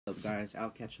up, guys? I'll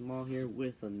catch them all here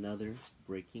with another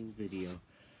breaking video.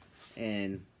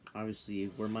 And obviously,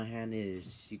 where my hand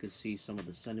is, you can see some of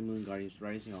the Sun and Moon Guardians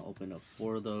Rising. I'll open up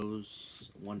 4 of those,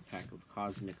 1 pack of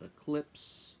Cosmic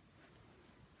Eclipse,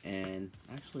 and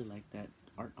I actually like that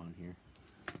art on here,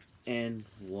 and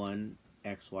 1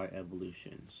 XY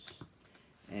Evolutions.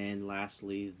 And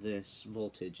lastly, this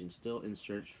Voltage, and still in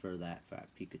search for that fat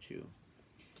Pikachu.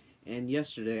 And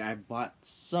yesterday I bought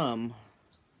some,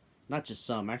 not just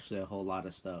some, actually a whole lot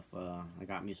of stuff. I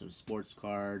got me some sports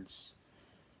cards.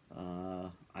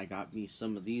 I got me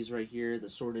some of these right here, the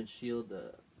Sword and Shield,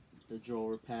 the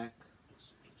drawer pack,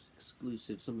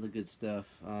 exclusive, some of the good stuff.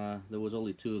 There was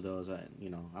only 2 of those.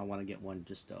 I want to get one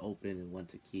just to open and one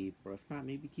to keep, or if not,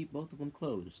 maybe keep both of them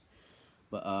closed.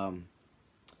 But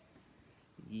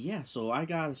yeah, so I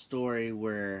got a story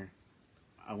where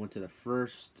I went to the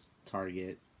first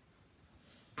Target,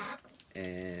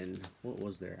 and what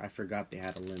was there? I forgot they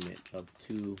had a limit of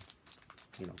 2,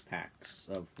 packs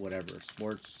of whatever.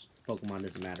 Sports, Pokemon,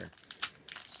 doesn't matter.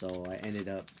 So I ended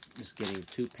up just getting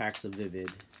 2 packs of Vivid,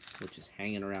 which is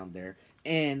hanging around there.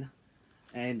 And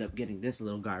I ended up getting this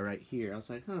little guy right here. I was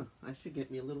like, I should get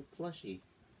me a little plushie.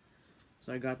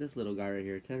 So I got this little guy right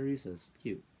here. Terrarisa's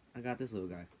cute. I got this little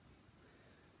guy.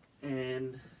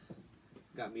 And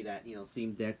got me that,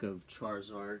 theme deck of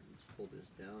Charizard. Let's pull this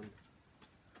down.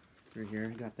 Right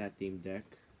here, I got that theme deck.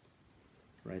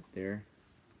 Right there.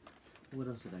 What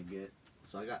else did I get?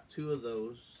 So I got 2 of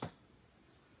those.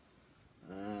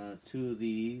 2 of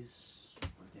these.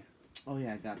 Oh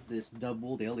yeah, I got this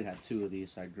double. They only had 2 of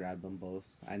these, so I grabbed them both.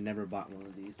 I never bought one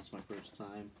of these. It's my first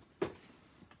time.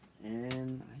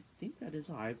 And I think that is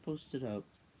all. I posted up.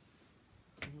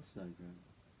 What else did I grab?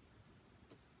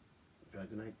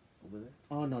 Dragonite over there?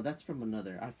 Oh no, that's from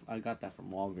another. I got that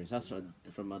from Walgreens. That's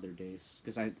from other days.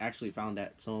 Because I actually found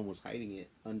that someone was hiding it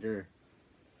under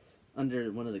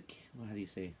one of the, how do you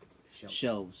say,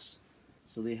 shelves.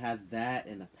 So they had that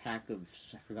and a pack of,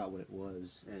 I forgot what it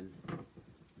was, and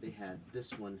they had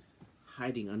this one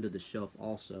hiding under the shelf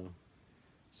also.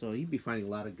 So you'd be finding a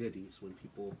lot of goodies when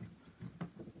people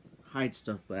hide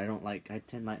stuff, but I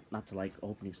tend not to like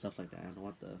opening stuff like that. I don't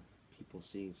want the people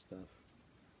seeing stuff.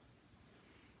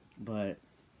 But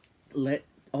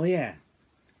oh yeah,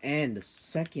 and the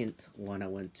second one I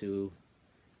went to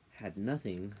had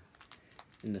nothing.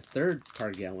 And the third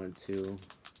Target I went to,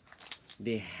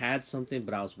 they had something,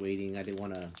 but I was waiting. I didn't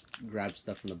want to grab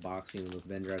stuff from the box, the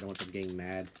vendor. I don't want them getting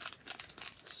mad.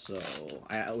 So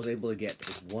I was able to get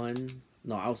 1.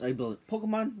 No, I was able to,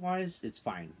 Pokemon wise, it's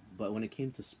fine. But when it came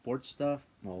to sports stuff,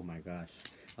 oh my gosh,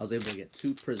 I was able to get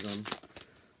 2 Prism,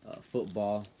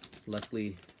 football.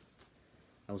 Luckily,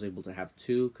 I was able to have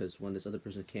 2, because when this other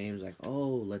person came, he was like,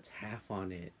 oh, let's half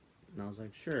on it. And I was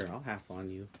like, sure, I'll half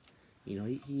on you.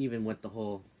 He even went the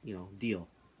whole, deal.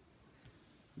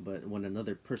 But when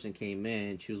another person came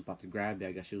in, she was about to grab it.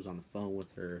 I guess she was on the phone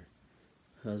with her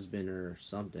husband or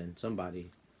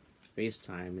somebody,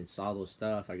 FaceTime, and saw those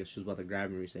stuff. I guess she was about to grab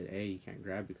it, and we said, hey, you can't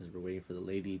grab it because we're waiting for the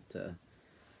lady to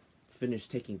finish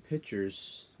taking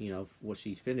pictures, of what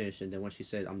she finished. And then when she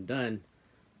said, I'm done,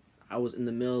 I was in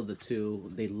the middle of the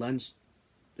 2. They lunged.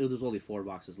 There was only 4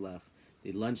 boxes left.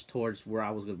 They lunged towards where I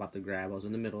was about to grab. I was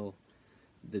in the middle.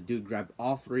 The dude grabbed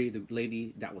all 3. The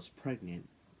lady that was pregnant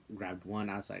grabbed 1.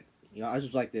 I was like, I was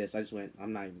just like this. I just went,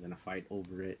 I'm not even going to fight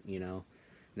over it, And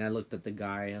I looked at the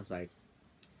guy. I was like,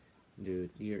 dude,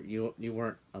 you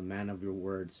weren't a man of your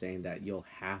word saying that you'll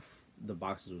half the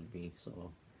boxes with me.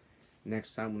 So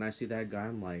next time when I see that guy,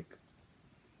 I'm like,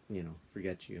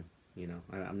 forget you.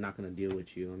 I'm not going to deal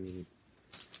with you. I mean,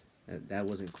 that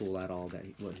wasn't cool at all,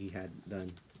 what he had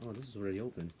done. Oh, this is already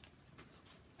open.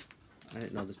 I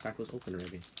didn't know this pack was open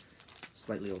already.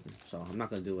 Slightly open. So I'm not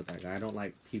going to deal with that guy. I don't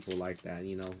like people like that,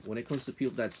 When it comes to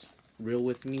people that's real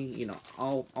with me,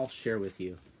 I'll share with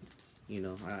you.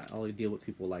 I only deal with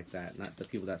people like that, not the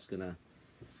people that's going to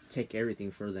take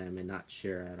everything for them and not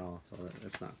share at all. So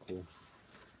that's not cool.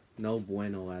 No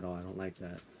bueno at all. I don't like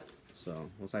that. So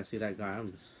once I see that guy,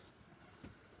 I'm just...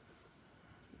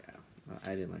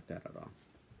 I didn't like that at all.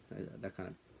 That kind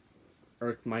of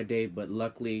irked my day, but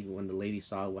luckily when the lady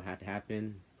saw what had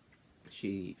happened,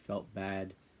 she felt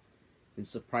bad. And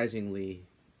surprisingly,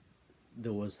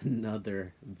 there was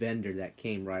another vendor that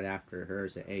came right after her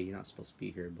and said, hey, you're not supposed to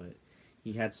be here, but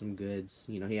he had some goods.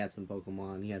 He had some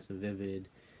Pokemon, he had some Vivid,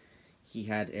 he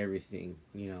had everything,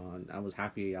 and I was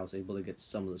happy I was able to get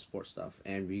some of the sports stuff,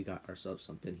 and we got ourselves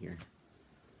something here.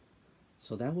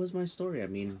 So that was my story. I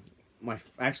mean, my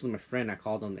friend, I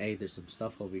called him, hey, there's some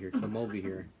stuff over here, come over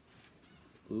here.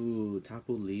 Ooh,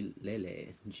 Tapu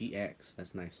Lele GX,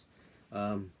 that's nice.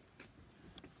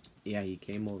 Yeah, he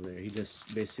came over there. He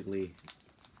just basically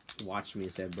watched me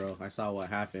and said, bro, I saw what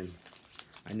happened.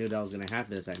 I knew that was going to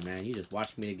happen. It's like, man, you just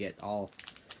watched me to get all,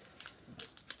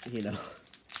 you know,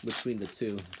 between the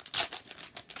two.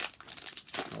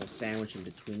 I was sandwiching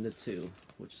between the two,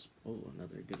 which is, oh,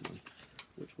 another good one,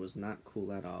 which was not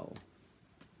cool at all.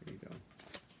 There you go.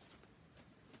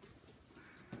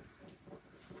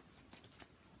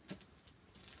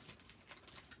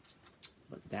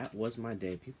 But that was my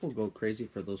day. People go crazy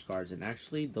for those cards, and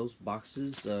actually those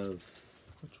boxes of,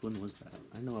 which one was that?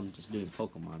 I know I'm just doing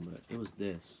Pokemon, but it was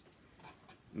this.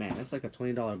 Man, that's like a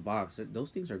 $20 box.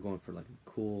 Those things are going for like a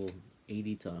cool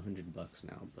 80 to 100 bucks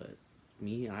now, but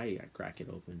me, I crack it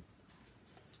open.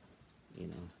 You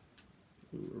know.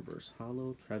 Ooh, reverse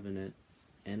hollow Trevenant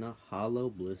and a hollow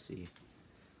Blissey.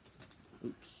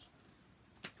 Oops.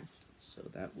 So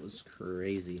that was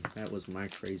crazy. That was my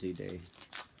crazy day.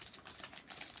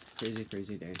 Crazy,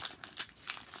 crazy day.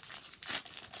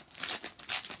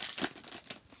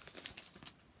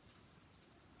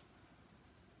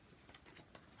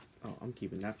 Oh, I'm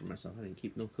keeping that for myself. I didn't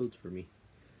keep no codes for me.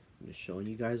 I'm just showing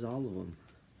you guys all of them.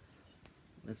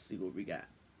 Let's see what we got.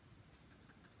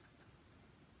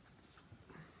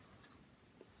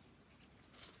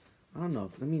 I don't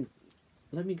know. I mean,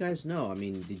 let me guys know. I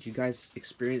mean, did you guys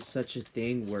experience such a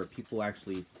thing where people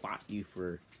actually fought you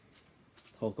for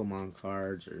Pokemon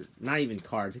cards, or not even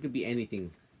cards? It could be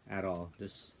anything at all.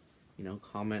 Just, you know,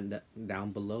 comment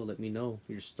down below. Let me know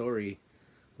your story.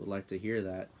 Would like to hear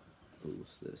that. Ooh,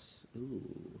 what's this?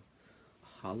 Ooh,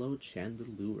 hollow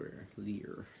Chandelure.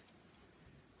 Leer.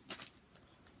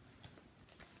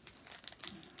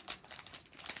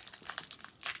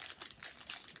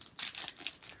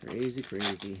 Crazy,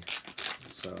 crazy.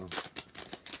 So,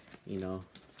 you know,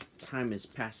 time is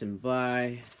passing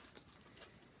by.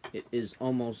 It is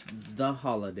almost the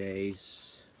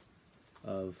holidays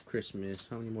of Christmas.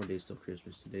 How many more days till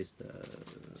Christmas? Today's the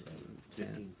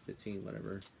 15,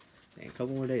 whatever. Dang, a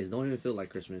couple more days. Don't even feel like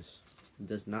Christmas. It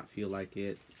does not feel like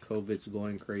it. COVID's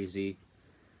going crazy.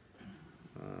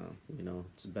 You know,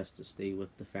 it's best to stay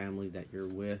with the family that you're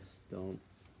with. Don't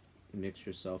mix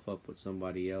yourself up with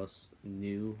somebody else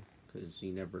new, because you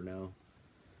never know.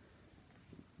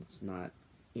 It's not,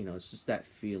 you know, it's just that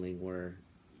feeling where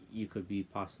you could be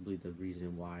possibly the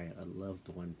reason why a loved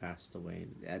one passed away.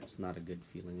 That's not a good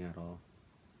feeling at all.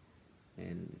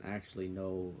 And I actually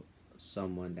know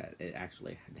someone that it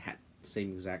actually had the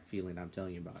same exact feeling I'm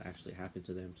telling you about actually happened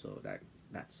to them, so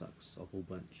that sucks a whole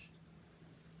bunch.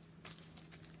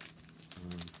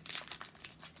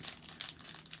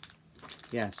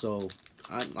 Yeah, so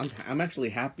I'm actually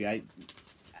happy.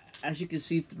 As you can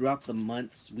see throughout the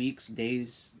months, weeks,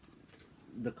 days,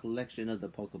 the collection of the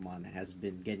Pokemon has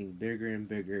been getting bigger and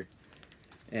bigger,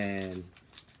 and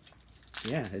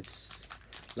yeah, it's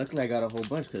luckily I got a whole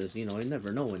bunch, because you know, I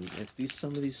never know when if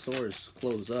some of these stores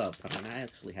close up. I mean, I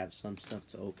actually have some stuff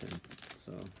to open,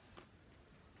 so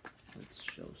let's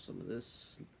show some of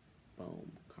this.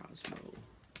 Boom, Cosmo.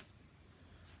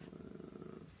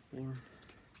 4.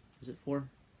 Is it 4?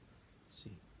 Let's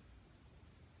see.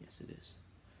 Yes, it is.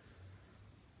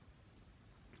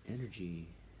 Energy,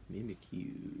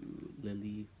 Mimikyu,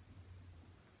 Lily,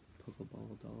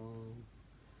 Pokeball Doll,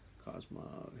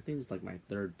 Cosmog. I think it's like my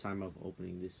 3rd time of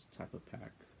opening this type of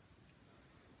pack.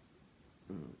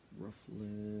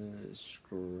 Rufflet,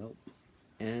 Skrelp,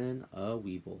 and a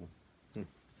Weevil.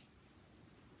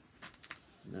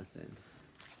 Nothing.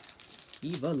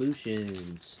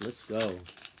 Evolutions. Let's go.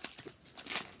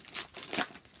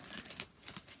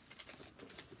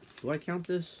 Do I count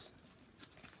this?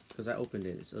 Because I opened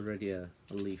it. It's already a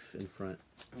leaf in front.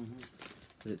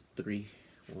 Is it 3?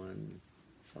 1.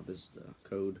 Oh, this is the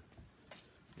code.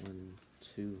 1,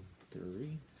 2,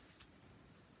 3.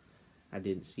 I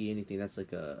didn't see anything. That's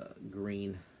like a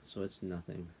green, so it's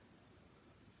nothing.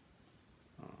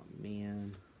 Oh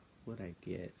man, what'd I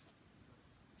get?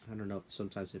 I don't know if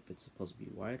sometimes if it's supposed to be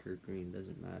white or green,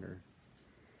 doesn't matter.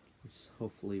 Let's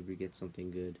hopefully we get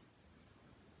something good.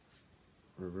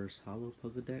 Reverse hollow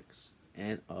Pokedex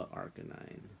and a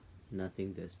Arcanine.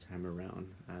 Nothing this time around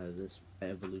out of this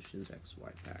Evolutions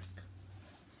XY pack.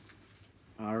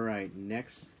 Alright,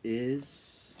 next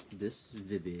is this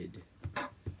Vivid.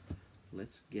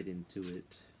 Let's get into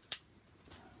it.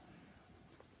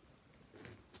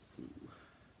 Ooh.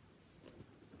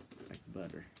 Like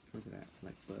butter. Look at that,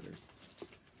 like butter.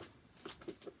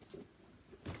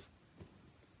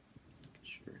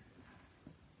 Sure.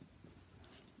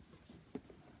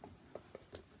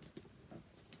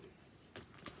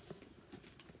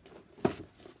 I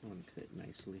want to cut it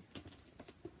nicely.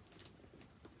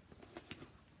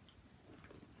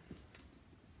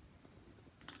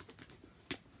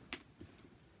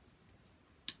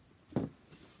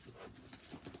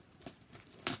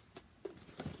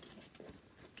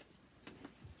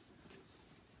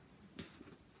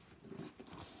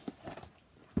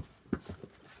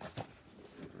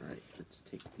 Let's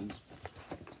take these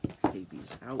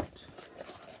babies out.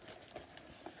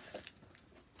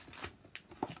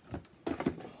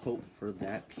 Hope for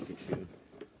that Pikachu.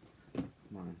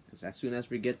 Come on, because as soon as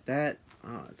we get that,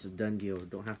 it's a done deal. We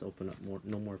don't have to open up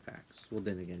no more packs. Well,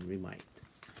 then again, we might.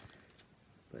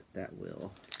 But that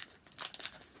will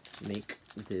make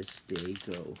this day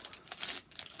go.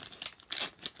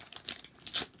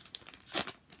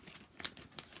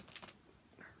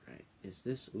 Alright, is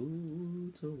this... Ooh,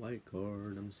 it's a white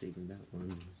card. I'm saving that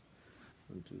one.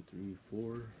 1, 2, 3,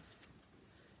 4.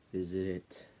 Is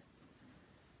it...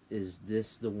 Is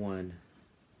this the one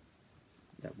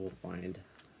that we'll find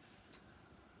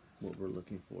what we're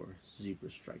looking for? Zebra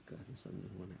Striker, this other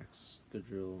one,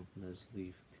 Excadrill,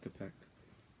 Nuzleaf, Pick-a-Peck,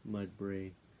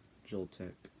 Mudbray,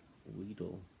 Joltek,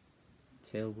 Weedle,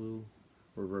 Tailwoo,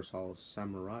 Reverse Holo,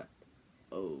 Samurott.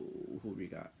 Oh, who we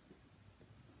got?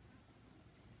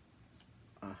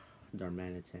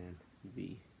 Darmanitan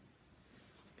V.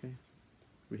 Okay,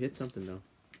 we hit something though.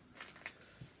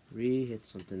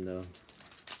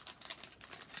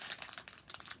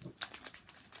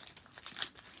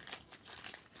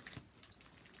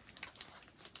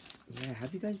 Yeah,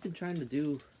 have you guys been trying to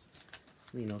do,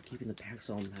 you know, keeping the packs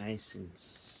all nice and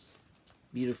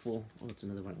beautiful? Oh, it's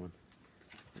another white one.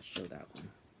 Let's show that one.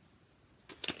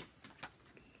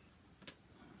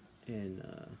 And,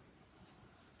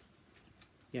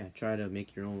 yeah, try to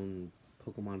make your own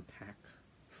Pokemon pack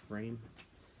frame.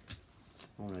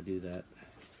 I want to do that.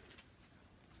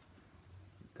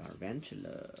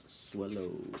 Garvantula,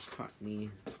 Swallow, Cottony,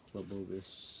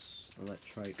 Clubovis,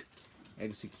 Electrike,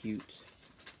 Execute,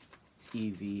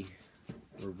 Eevee,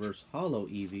 Reverse Holo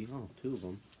Eevee, oh, 2 of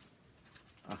them,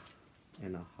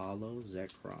 and a Holo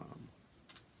Zekrom.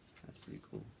 That's pretty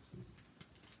cool.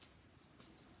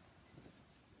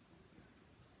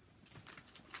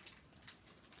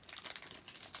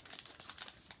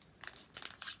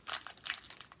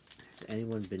 Has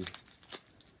anyone been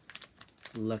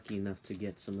lucky enough to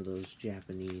get some of those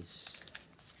Japanese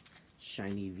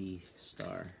Shiny V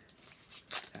Star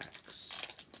packs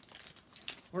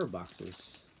or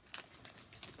boxes?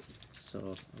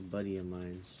 So a buddy of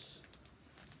mine's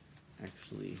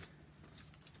actually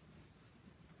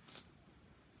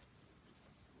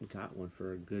got one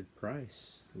for a good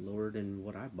price, lower than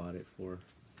what I bought it for.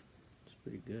 It's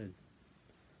pretty good.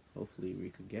 Hopefully we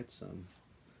could get some.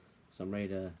 So I'm ready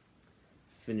to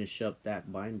finish up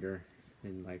that binder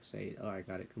and like say, oh, I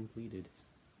got it completed.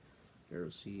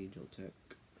 Ferroseed, Joltek,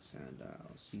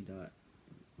 Sandile, C-Dot,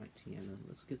 Mightyena.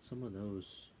 Let's get some of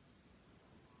those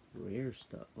rare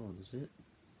stuff. Oh, is it?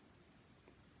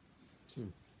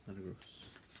 Not gross.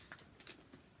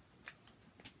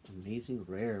 Amazing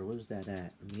Rare. Where's that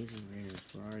at? Amazing Rares.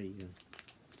 Where are you?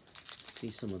 Let's see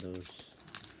some of those.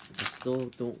 I still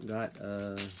don't got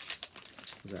that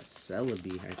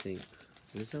Celebi, I think.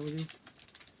 Is it Celebi?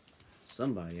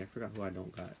 Somebody. I forgot who I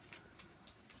don't got.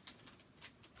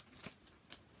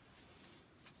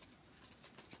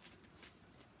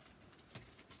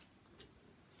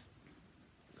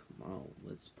 Come on,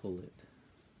 let's pull it.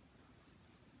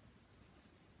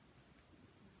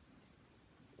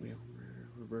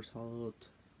 Reverse Holo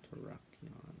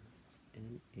Terrakion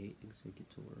and a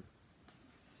Executor.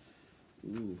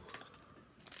 Ooh,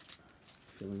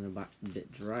 feeling a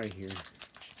bit dry here.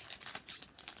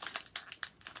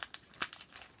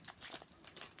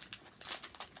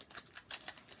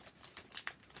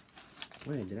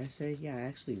 Wait, did I say? Yeah, I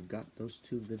actually got those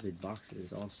 2 Vivid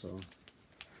boxes also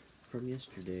from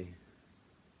yesterday,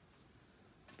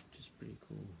 which is pretty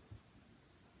cool.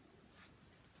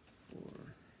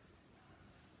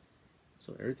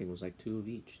 So everything was like 2 of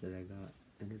each that I got.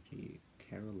 Energy,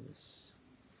 Careless.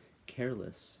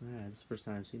 Ah, this is the first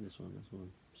time I've seen this one. This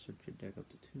one. Search your deck up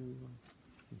to 2.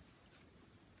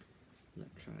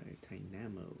 Let's try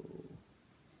Tynamo.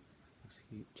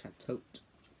 Execute Chatote.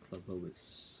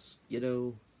 Clubovis.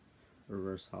 Skiddo.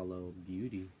 Reverse Holo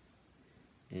Beauty.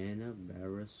 And a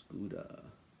Barraskewda.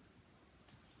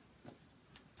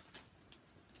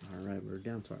 Alright, we're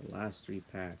down to our last 3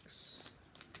 packs.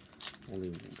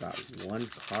 Only got 1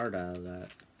 card out of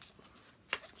that,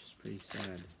 which is pretty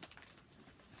sad.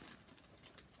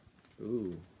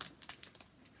 Ooh.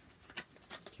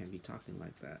 Can't be talking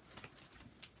like that.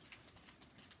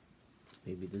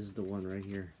 Maybe this is the one right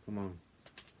here. Come on.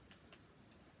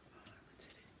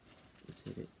 Let's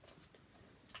hit it.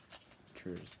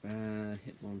 Tursbat,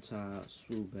 Hitmontop,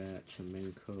 Swoobat,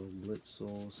 Chamenko,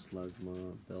 Blitzel,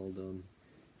 Slugma, Beldum,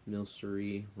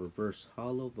 Milcery, Reverse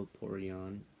Holo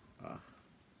Vaporeon,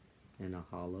 and a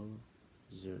Holo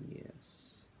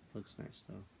Xerneas. Looks nice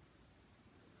though.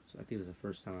 So I think it's the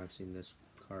first time I've seen this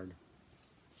card.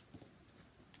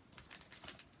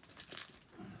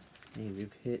 Dang,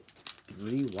 we've hit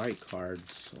 3 white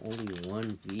cards, only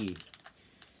 1 V.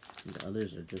 And the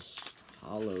others are just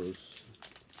hollows.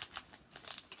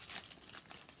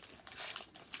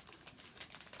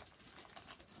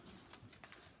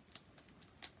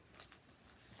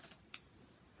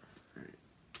 Alright.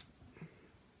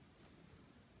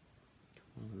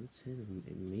 Come on, let's hit an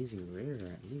amazing rare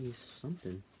at least.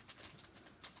 Something.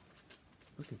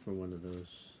 Looking for one of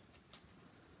those.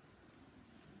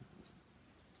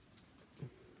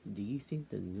 Do you think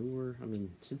the newer, I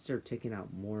mean, since they're taking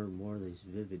out more and more of these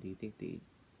Vivid, do you think they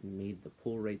made the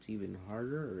pull rates even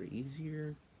harder or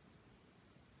easier?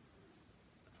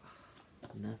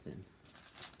 Nothing.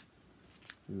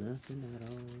 Nothing at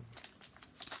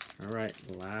all. Alright,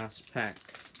 last pack.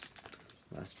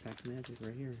 Last pack magic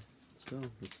right here. Let's go.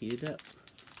 Let's heat it up.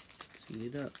 Let's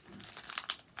heat it up.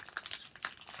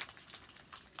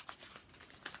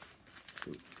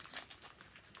 Ooh.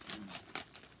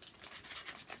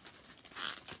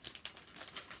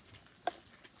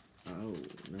 Oh,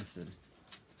 nothing.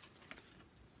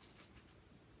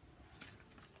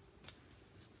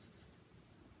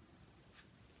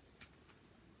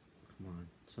 Come on,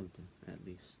 something at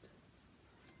least.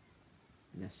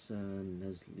 Nessa,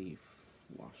 Nuzleaf,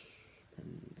 Wash,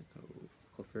 Pendico,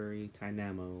 Clefairy,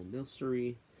 Tynamo,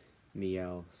 Milcery,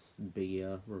 Meowth,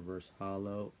 Bia, Reverse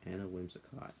Hollow, and a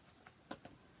Whimsicott.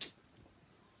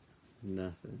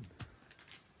 Nothing.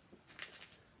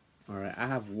 Alright, I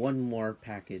have one more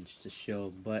package to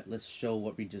show, but let's show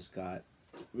what we just got.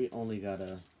 We only got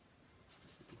a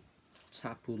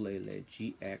Tapu Lele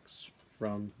GX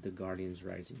from the Guardians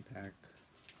Rising pack.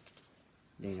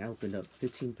 Dang, I opened up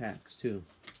 15 packs too.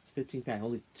 15 packs,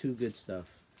 only 2 good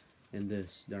stuff. And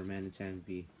this, Darmanitan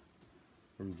V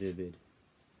from Vivid.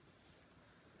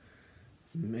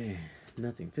 Man,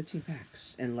 nothing. 15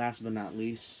 packs. And last but not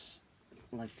least,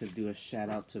 I'd like to do a shout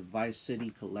out to Vice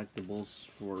City Collectibles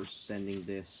for sending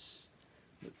this.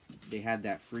 They had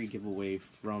that free giveaway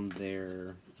from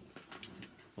their,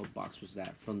 what box was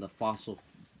that? From the Fossil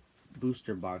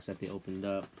booster box that they opened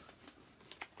up.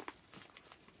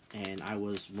 And I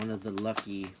was one of the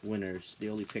lucky winners. They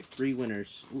only picked 3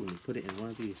 winners. Ooh, let me put it in one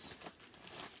of these.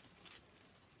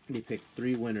 They picked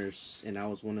 3 winners, and I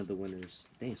was one of the winners.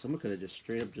 Dang, someone could have just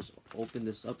straight up just opened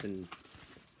this up and...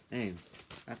 Dang,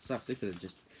 that sucks. They could have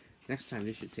just... Next time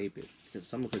they should tape it. Because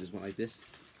someone could have just went like this,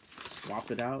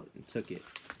 swapped it out, and took it.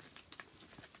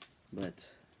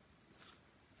 But,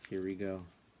 here we go.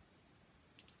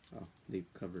 Oh, they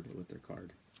covered it with their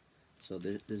card. So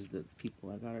this is the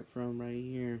people I got it from right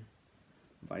here.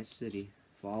 Vice City.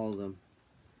 Follow them.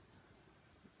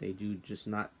 They do just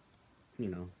not, you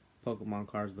know, Pokemon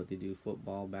cards, but they do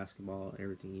football, basketball,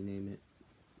 everything, you name it.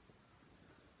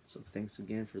 So thanks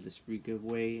again for this free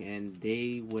giveaway, and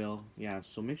they will, yeah,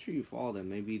 so make sure you follow them.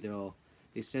 Maybe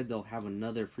they said they'll have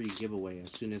another free giveaway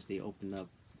as soon as they open up,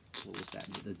 what was that,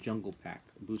 the Jungle Pack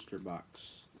booster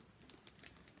box.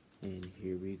 And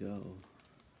here we go.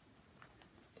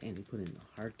 And they put in the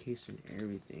hard case and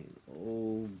everything.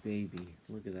 Oh, baby.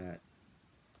 Look at that.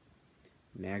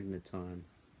 Magneton.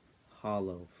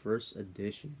 Hollow. First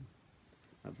edition.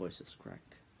 My voice is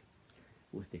cracked.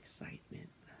 With excitement.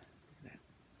 Look at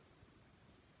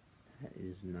that. That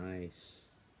is nice.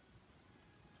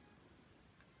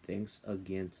 Thanks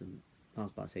again to... I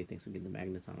was about to say thanks again to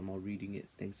Magneton. I'm all reading it.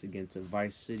 Thanks again to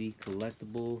Vice City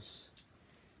Collectibles.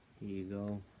 Here you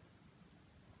go.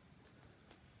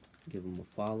 Give them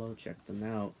a follow, check them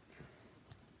out.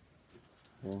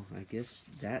 Well, I guess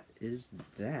that is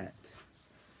that.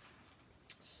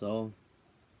 So,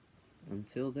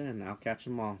 until then, I'll catch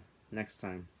them all next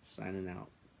time. Signing out.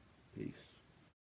 Peace.